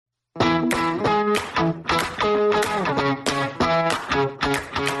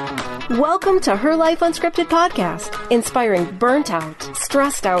Welcome to Her Life Unscripted podcast, inspiring burnt out,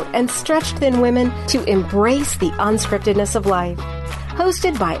 stressed out, and stretched thin women to embrace the unscriptedness of life.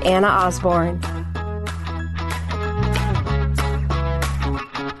 Hosted by Anna Osborne.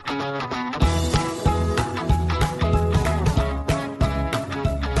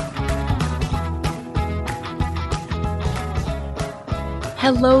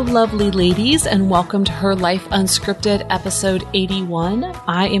 Hello, lovely ladies, and welcome to Her Life Unscripted, episode 81.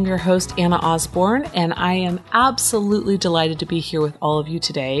 I am your host, Anna Osborne, and I am absolutely delighted to be here with all of you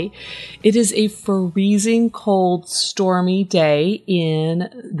today. It is a freezing cold, stormy day in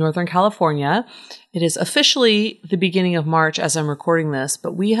Northern California. It is officially the beginning of March as I'm recording this,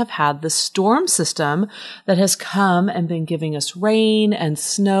 but we have had the storm system that has come and been giving us rain and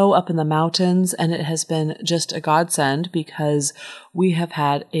snow up in the mountains, and it has been just a godsend because we have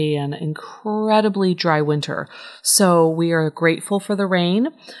had an incredibly dry winter. So we are grateful for the rain,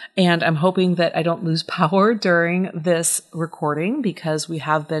 and I'm hoping that I don't lose power during this recording because we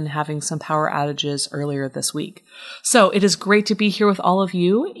have been having some power outages earlier this week. So it is great to be here with all of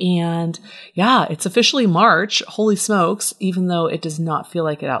you, and yeah, it's officially March, holy smokes, even though it does not feel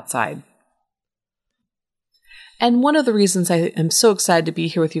like it outside. And one of the reasons I am so excited to be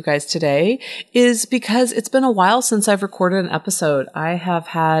here with you guys today is because it's been a while since I've recorded an episode. I have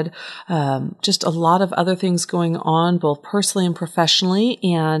had just a lot of other things going on, both personally and professionally,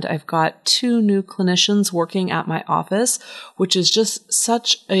 and I've got 2 new clinicians working at my office, which is just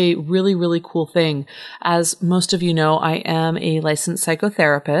such a really, really cool thing. As most of you know, I am a licensed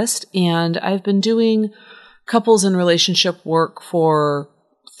psychotherapist, and I've been doing couples and relationship work for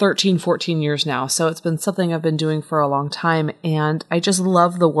 13, 14 years now. So it's been something I've been doing for a long time, and I just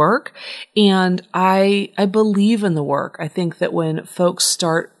love the work, and I believe in the work. I think that when folks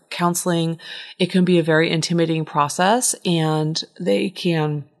start counseling, it can be a very intimidating process, and they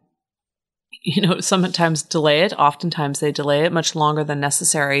can, sometimes delay it. Oftentimes they delay it much longer than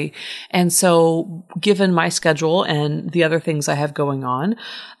necessary. And so given my schedule and the other things I have going on,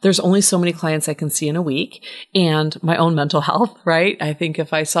 there's only so many clients I can see in a week, and my own mental health, right? I think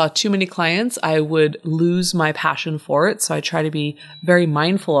if I saw too many clients, I would lose my passion for it. So I try to be very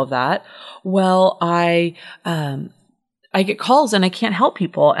mindful of that. Well, I get calls and I can't help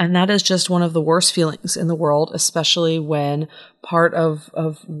people. And that is just one of the worst feelings in the world, especially when part of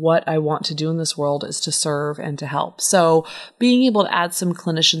what I want to do in this world is to serve and to help. So being able to add some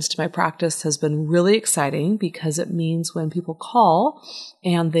clinicians to my practice has been really exciting because it means when people call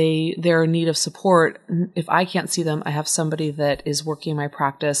and they're in need of support, if I can't see them, I have somebody that is working in my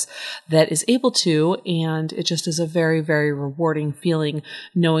practice that is able to, and it just is a very, very rewarding feeling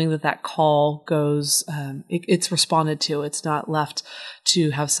knowing that call goes, it's responded to. It's not left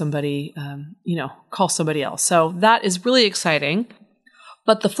to have somebody, call somebody else. So that is really exciting.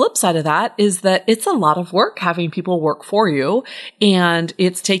 But the flip side of that is that it's a lot of work having people work for you, and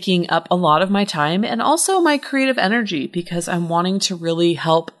it's taking up a lot of my time and also my creative energy because I'm wanting to really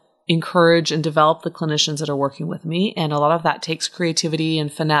help encourage and develop the clinicians that are working with me. And a lot of that takes creativity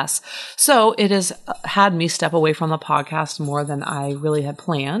and finesse. So it has had me step away from the podcast more than I really had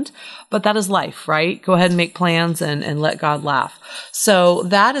planned, but that is life, right? Go ahead and make plans and let God laugh. So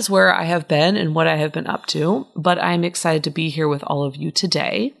that is where I have been and what I have been up to, but I'm excited to be here with all of you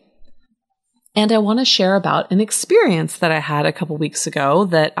today. And I want to share about an experience that I had a couple weeks ago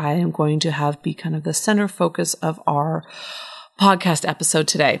that I am going to have be kind of the center focus of our podcast episode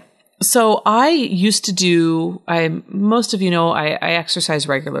today. So I used to most of you know, I exercise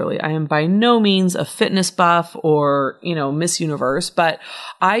regularly. I am by no means a fitness buff or, Miss Universe, but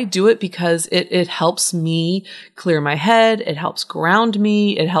I do it because it helps me clear my head. It helps ground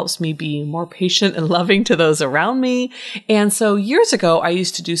me. It helps me be more patient and loving to those around me. And so years ago, I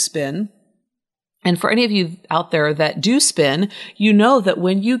used to do spin. And for any of you out there that do spin, you know that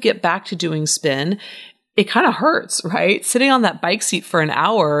when you get back to doing spin, it kind of hurts, right? Sitting on that bike seat for an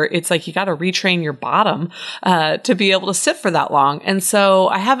hour, it's like you got to retrain your bottom to be able to sit for that long. And so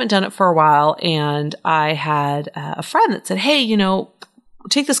I haven't done it for a while, and I had a friend that said, hey,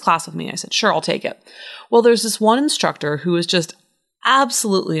 take this class with me. I said, sure, I'll take it. Well, there's this one instructor who is just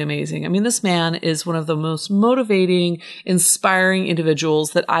absolutely amazing. I mean, this man is one of the most motivating, inspiring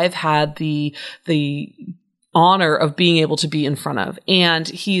individuals that I've had the honor of being able to be in front of.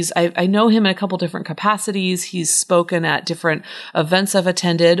 And I know him in a couple different capacities. He's spoken at different events I've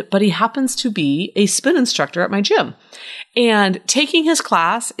attended, but he happens to be a spin instructor at my gym. And taking his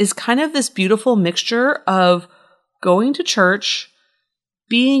class is kind of this beautiful mixture of going to church,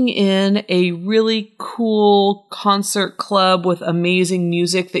 being in a really cool concert club with amazing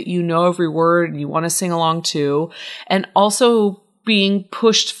music that you know every word and you want to sing along to, and also being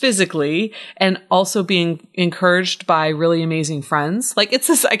pushed physically and also being encouraged by really amazing friends. Like it's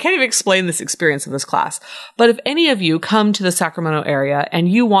this, I can't even explain this experience of this class. But if any of you come to the Sacramento area and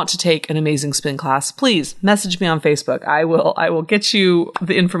you want to take an amazing spin class, please message me on Facebook. I will get you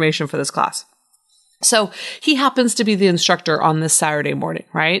the information for this class. So he happens to be the instructor on this Saturday morning,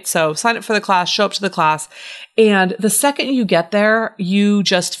 right? So sign up for the class, show up to the class. And the second you get there, you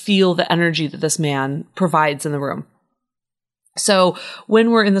just feel the energy that this man provides in the room. So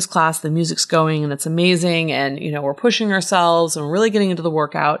when we're in this class, the music's going and it's amazing. And, we're pushing ourselves and we're really getting into the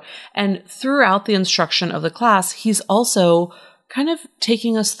workout. And throughout the instruction of the class, he's also kind of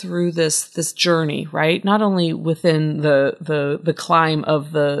taking us through this journey, right? Not only within the climb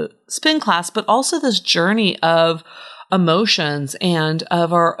of the spin class, but also this journey of emotions and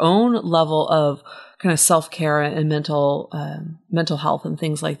of our own level of kind of self-care and mental health and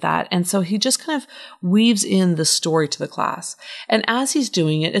things like that. And so he just kind of weaves in the story to the class. And as he's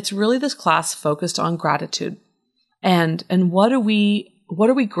doing it, it's really this class focused on gratitude and what are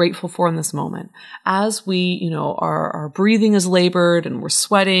we grateful for in this moment? As we, our breathing is labored and we're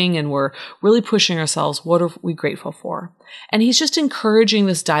sweating and we're really pushing ourselves, what are we grateful for? And he's just encouraging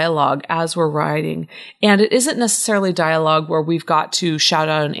this dialogue as we're riding. And it isn't necessarily dialogue where we've got to shout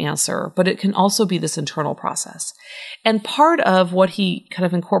out an answer, but it can also be this internal process. And part of what he kind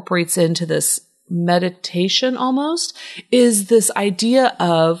of incorporates into this meditation almost is this idea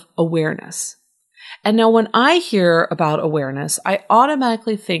of awareness. And now when I hear about awareness, I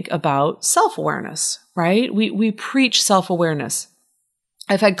automatically think about self-awareness, right? We preach self-awareness.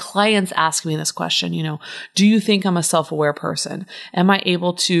 I've had clients ask me this question, do you think I'm a self-aware person? Am I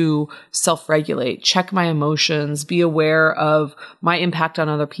able to self-regulate, check my emotions, be aware of my impact on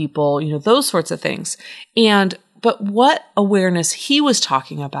other people, those sorts of things. But what awareness he was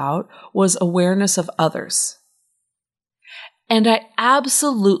talking about was awareness of others. And I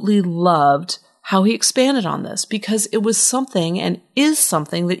absolutely loved how he expanded on this because it was something and is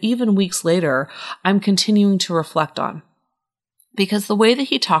something that even weeks later, I'm continuing to reflect on. Because the way that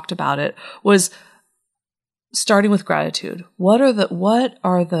he talked about it was starting with gratitude. What are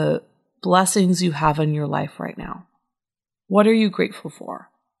the blessings you have in your life right now? What are you grateful for?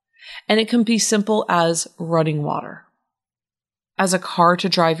 And it can be simple as running water, as a car to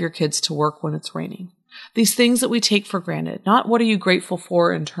drive your kids to work when it's raining. These things that we take for granted, not what are you grateful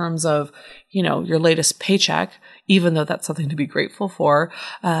for in terms of, your latest paycheck, even though that's something to be grateful for,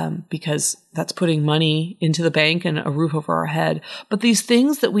 because that's putting money into the bank and a roof over our head. But these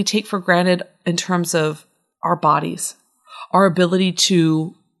things that we take for granted in terms of our bodies, our ability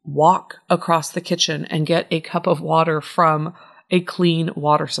to walk across the kitchen and get a cup of water from a clean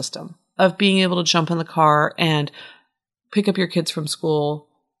water system, of being able to jump in the car and pick up your kids from school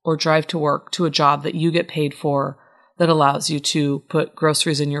or drive to work to a job that you get paid for that allows you to put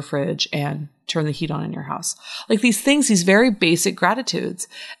groceries in your fridge and turn the heat on in your house. Like these things, these very basic gratitudes.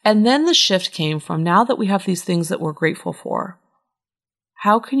 And then the shift came from now that we have these things that we're grateful for,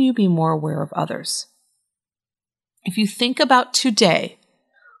 how can you be more aware of others? If you think about today,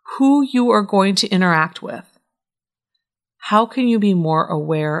 who you are going to interact with, how can you be more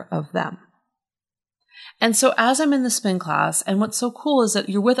aware of them? And so as I'm in the spin class, and what's so cool is that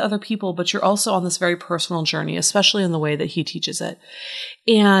you're with other people, but you're also on this very personal journey, especially in the way that he teaches it.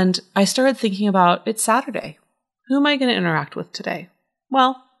 And I started thinking about, it's Saturday. Who am I going to interact with today?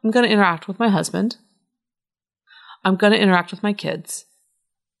 Well, I'm going to interact with my husband. I'm going to interact with my kids.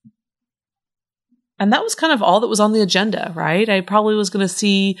 And that was kind of all that was on the agenda, right? I probably was going to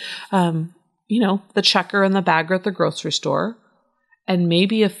see, the checker and the bagger at the grocery store. And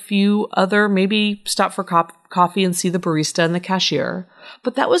maybe a few other, maybe stop for coffee and see the barista and the cashier.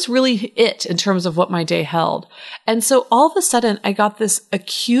 But that was really it in terms of what my day held. And so all of a sudden, I got this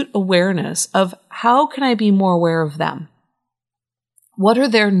acute awareness of how can I be more aware of them? What are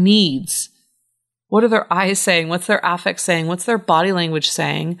their needs? What are their eyes saying? What's their affect saying? What's their body language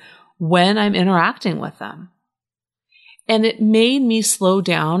saying when I'm interacting with them? And it made me slow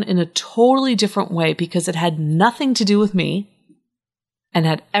down in a totally different way because it had nothing to do with me and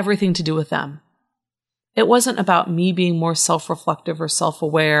had everything to do with them. It wasn't about me being more self-reflective or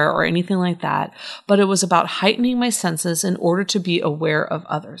self-aware or anything like that, but it was about heightening my senses in order to be aware of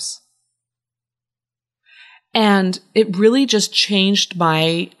others. And it really just changed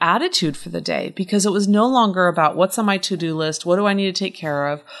my attitude for the day because it was no longer about what's on my to-do list, what do I need to take care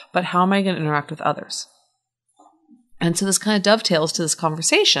of, but how am I going to interact with others? And so this kind of dovetails to this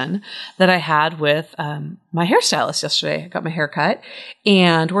conversation that I had with my hairstylist yesterday. I got my hair cut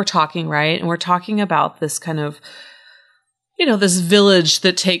and we're talking, right? And we're talking about this kind of, this village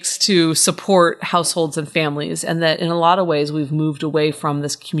that takes to support households and families, and that in a lot of ways we've moved away from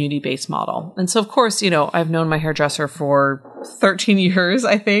this community-based model. And so, of course, I've known my hairdresser for 13 years,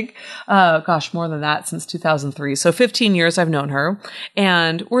 I think. More than that, since 2003. So 15 years I've known her,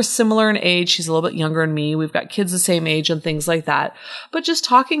 and we're similar in age. She's a little bit younger than me. We've got kids the same age and things like that. But just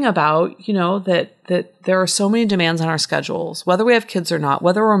talking about, that there are so many demands on our schedules, whether we have kids or not,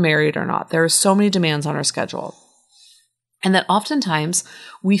 whether we're married or not, there are so many demands on our schedule. And that oftentimes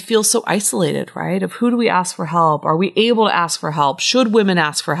we feel so isolated, right? Of who do we ask for help? Are we able to ask for help? Should women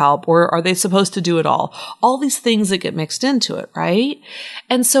ask for help? Or are they supposed to do it all? All these things that get mixed into it, right?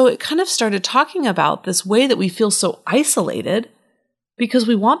 And so it kind of started talking about this way that we feel so isolated because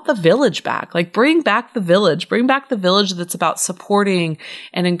we want the village back. Like, bring back the village. Bring back the village that's about supporting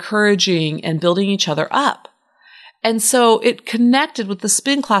and encouraging and building each other up. And so it connected with the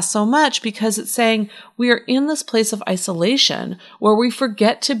spin class so much because it's saying we are in this place of isolation where we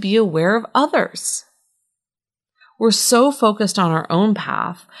forget to be aware of others. We're so focused on our own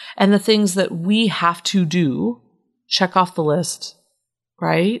path and the things that we have to do, check off the list,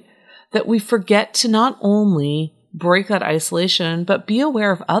 right? That we forget to not only break that isolation, but be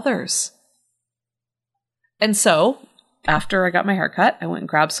aware of others. And so after I got my haircut, I went and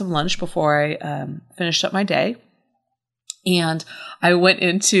grabbed some lunch before I finished up my day. And I went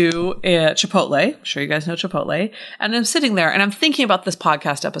into Chipotle. I'm sure you guys know Chipotle. And I'm sitting there and I'm thinking about this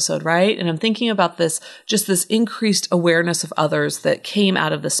podcast episode, right? And I'm thinking about this increased awareness of others that came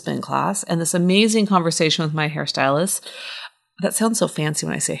out of the spin class and this amazing conversation with my hairstylist. That sounds so fancy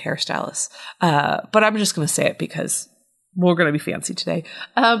when I say hairstylist. But I'm just going to say it because we're going to be fancy today.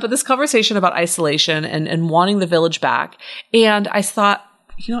 But this conversation about isolation and wanting the village back. And I thought,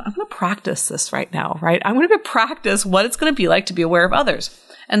 I'm going to practice this right now, right? I'm going to practice what it's going to be like to be aware of others.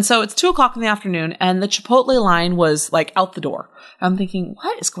 And so it's 2:00 in the afternoon and the Chipotle line was like out the door. I'm thinking,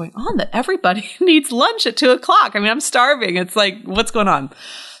 what is going on that everybody needs lunch at 2:00? I mean, I'm starving. It's like, what's going on?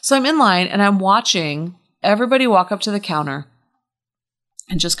 So I'm in line and I'm watching everybody walk up to the counter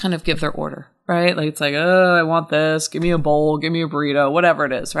and just kind of give their order, right? Like, it's like, oh, I want this. Give me a bowl, give me a burrito, whatever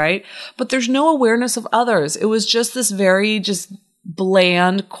it is, right? But there's no awareness of others. It was just this very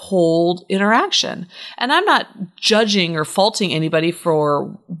bland, cold interaction. And I'm not judging or faulting anybody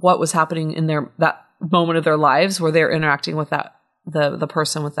for what was happening in that moment of their lives where they're interacting with the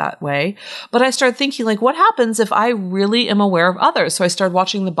person with that way. But I started thinking, like, what happens if I really am aware of others? So I started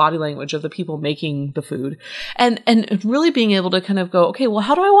watching the body language of the people making the food and really being able to kind of go, okay, well,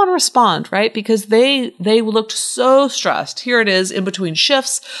 how do I want to respond? Right? Because they looked so stressed. Here it is in between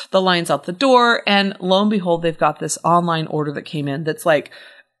shifts, the line's out the door. And lo and behold, they've got this online order that came in that's like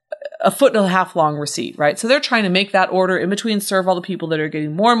a 1.5 foot long receipt, right? So they're trying to make that order in between, serve all the people that are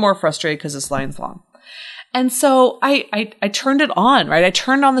getting more and more frustrated because this line's long. And so I turned it on, right? I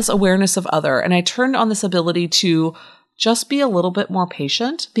turned on this awareness of other and I turned on this ability to just be a little bit more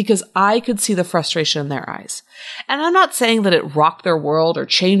patient because I could see the frustration in their eyes. And I'm not saying that it rocked their world or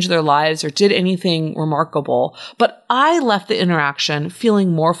changed their lives or did anything remarkable, but I left the interaction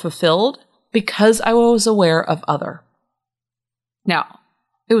feeling more fulfilled because I was aware of other. Now,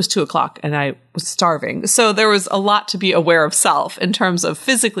 it was 2:00 and I was starving. So there was a lot to be aware of self in terms of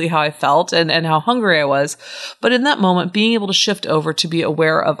physically how I felt and how hungry I was. But in that moment, being able to shift over to be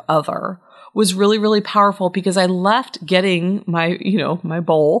aware of other was really, really powerful because I left getting my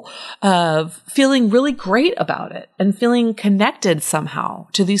bowl of feeling really great about it and feeling connected somehow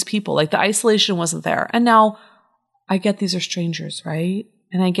to these people. Like the isolation wasn't there. And now I get these are strangers, right?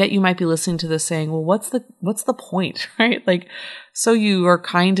 And I get you might be listening to this saying, well, what's the point, right? Like, so you are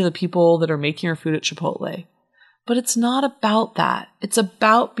kind to the people that are making your food at Chipotle. But it's not about that. It's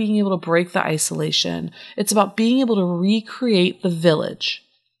about being able to break the isolation. It's about being able to recreate the village.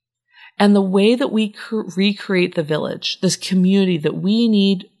 And the way that we recreate the village, this community that we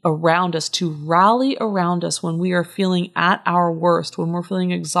need around us to rally around us when we are feeling at our worst, when we're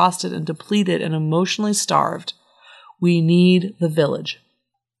feeling exhausted and depleted and emotionally starved, we need the village.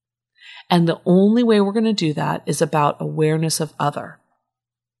 And the only way we're going to do that is about awareness of other.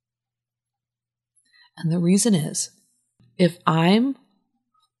 And the reason is, if I'm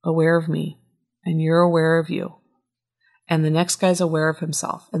aware of me and you're aware of you, and the next guy's aware of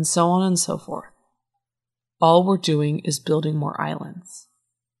himself, and so on and so forth, all we're doing is building more islands.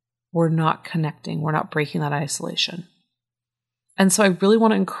 We're not connecting. We're not breaking that isolation. And so I really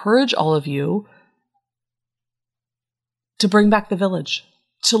want to encourage all of you to bring back the village,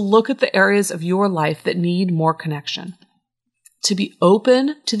 to look at the areas of your life that need more connection, to be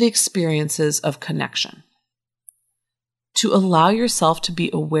open to the experiences of connection, to allow yourself to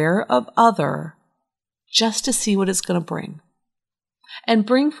be aware of other just to see what it's going to bring. and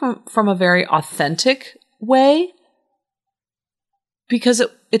bring from a very authentic way, because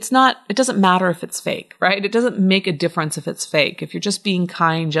it doesn't matter if it's fake, right? It doesn't make a difference if it's fake, if you're just being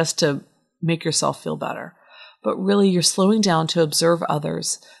kind just to make yourself feel better. But really, you're slowing down to observe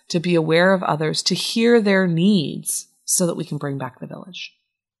others, to be aware of others, to hear their needs so that we can bring back the village.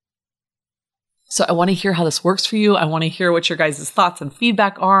 So I want to hear how this works for you. I want to hear what your guys' thoughts and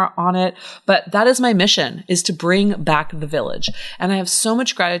feedback are on it. But that is my mission, is to bring back the village. And I have so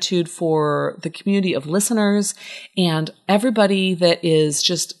much gratitude for the community of listeners and everybody that is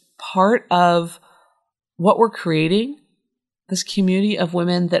just part of what we're creating, this community of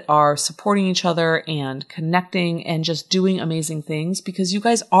women that are supporting each other and connecting and just doing amazing things, because you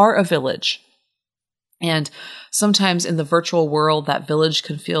guys are a village. And sometimes in the virtual world, that village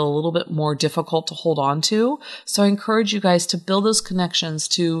can feel a little bit more difficult to hold on to. So I encourage you guys to build those connections,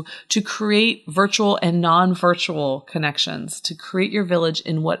 to create virtual and non-virtual connections, to create your village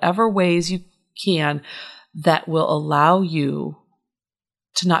in whatever ways you can that will allow you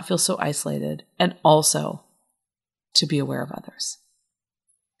to not feel so isolated and also to be aware of others.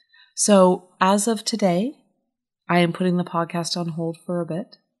 So as of today, I am putting the podcast on hold for a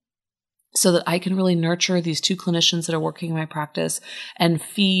bit, so that I can really nurture these 2 clinicians that are working in my practice and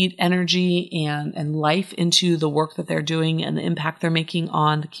feed energy and life into the work that they're doing and the impact they're making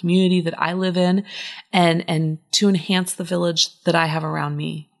on the community that I live in, and to enhance the village that I have around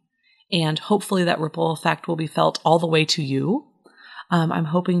me. And hopefully that ripple effect will be felt all the way to you. I'm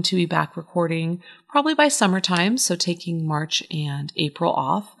hoping to be back recording probably by summertime, so taking March and April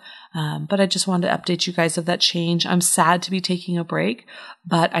off. But I just wanted to update you guys of that change. I'm sad to be taking a break,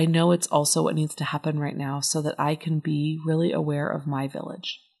 but I know it's also what needs to happen right now so that I can be really aware of my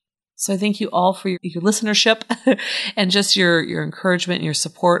village. So I thank you all for your listenership and just your encouragement and your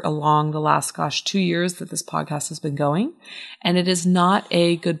support along the last, 2 years that this podcast has been going. And it is not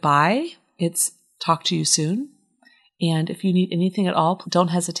a goodbye. It's talk to you soon. And if you need anything at all, don't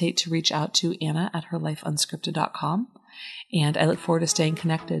hesitate to reach out to Anna at herlifeunscripted.com. And I look forward to staying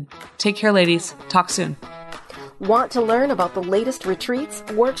connected. Take care, ladies. Talk soon. Want to learn about the latest retreats,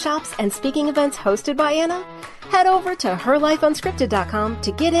 workshops, and speaking events hosted by Anna? Head over to herlifeunscripted.com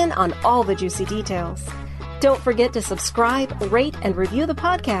to get in on all the juicy details. Don't forget to subscribe, rate, and review the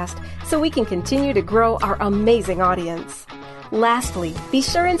podcast so we can continue to grow our amazing audience. Lastly, be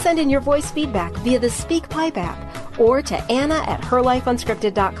sure and send in your voice feedback via the SpeakPipe app or to Anna at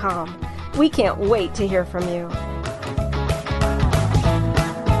herlifeunscripted.com. We can't wait to hear from you.